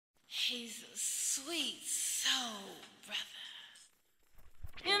He's a sweet soul, brother.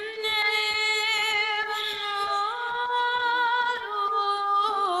 You never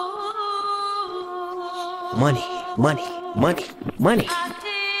know. Money, money, money, money.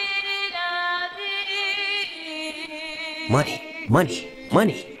 Money, money,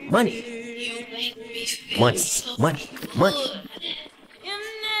 money, money. You make me feel Money, so money, good. money. You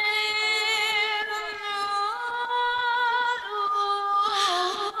never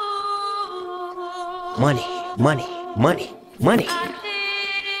know. Money, money, money, money.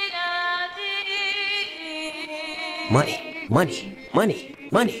 Money, money, money,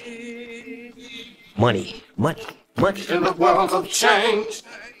 money. Money, money, money. In the world of change,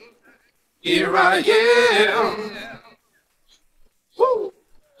 here I am. Woo.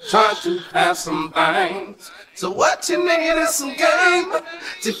 Trying to have some things. So what you need is some game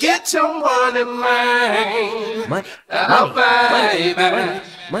to get your money, man. Money, Oh, money, baby.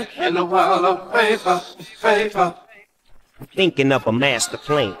 money. In the world of paper, paper. Thinking of a master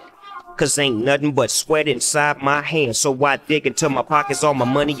plan. Cause ain't nothing but sweat inside my hands. So I dig into my pockets, all my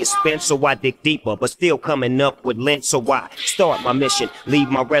money is spent. So I dig deeper, but still coming up with lint. So I start my mission, leave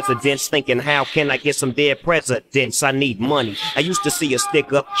my residence, thinking how can I get some dead presidents? I need money. I used to see a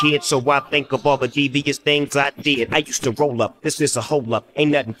stick up kid, so I think of all the devious things I did. I used to roll up, this is a hold up.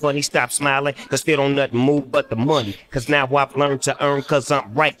 Ain't nothing funny, stop smiling, cause still don't nothing move but the money. Cause now I've learned to earn cause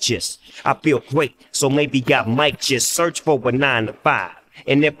I'm righteous. I feel great, so maybe I might just search for a 9 to 5.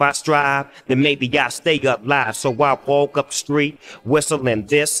 And if I strive, then maybe I'll stay up live. So I walk up the street, whistling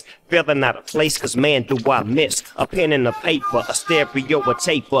this, feeling out of place, cause man do I miss a pen and a paper, a stereo, a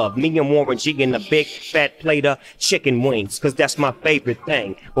tape of me and Warren G in a big fat plate of chicken wings, cause that's my favorite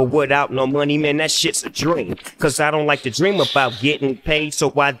thing. But without no money, man, that shit's a dream. Cause I don't like to dream about getting paid,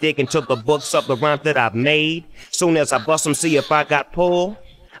 so I dig into the books of the rhymes that I've made. Soon as I bust them, see if I got pulled,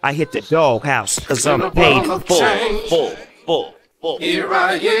 I hit the doghouse, cause I'm paid full. Here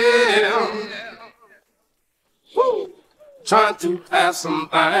I am. Woo. Trying to have some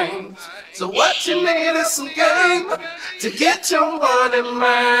things. So what you need is some game to get your money,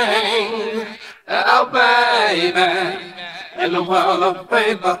 man. Oh, baby. In the world of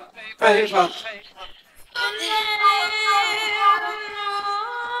paper, paper.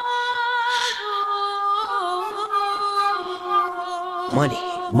 Money,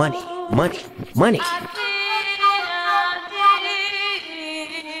 money, money, money.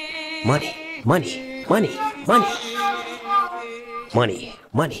 Money, money, money, money. Money,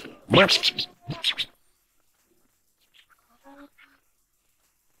 money, money.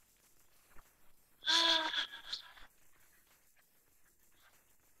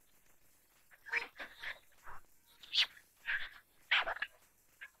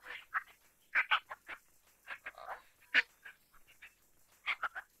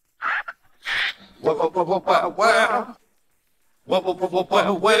 Well.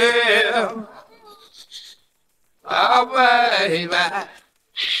 Oh, baby.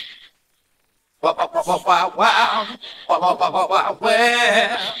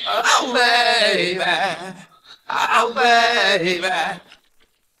 Oh, baby.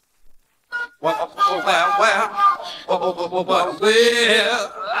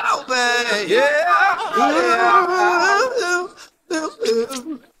 Oh, baby.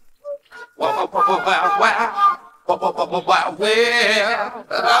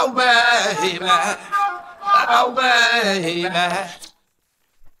 Oh, baby. Oh, baby.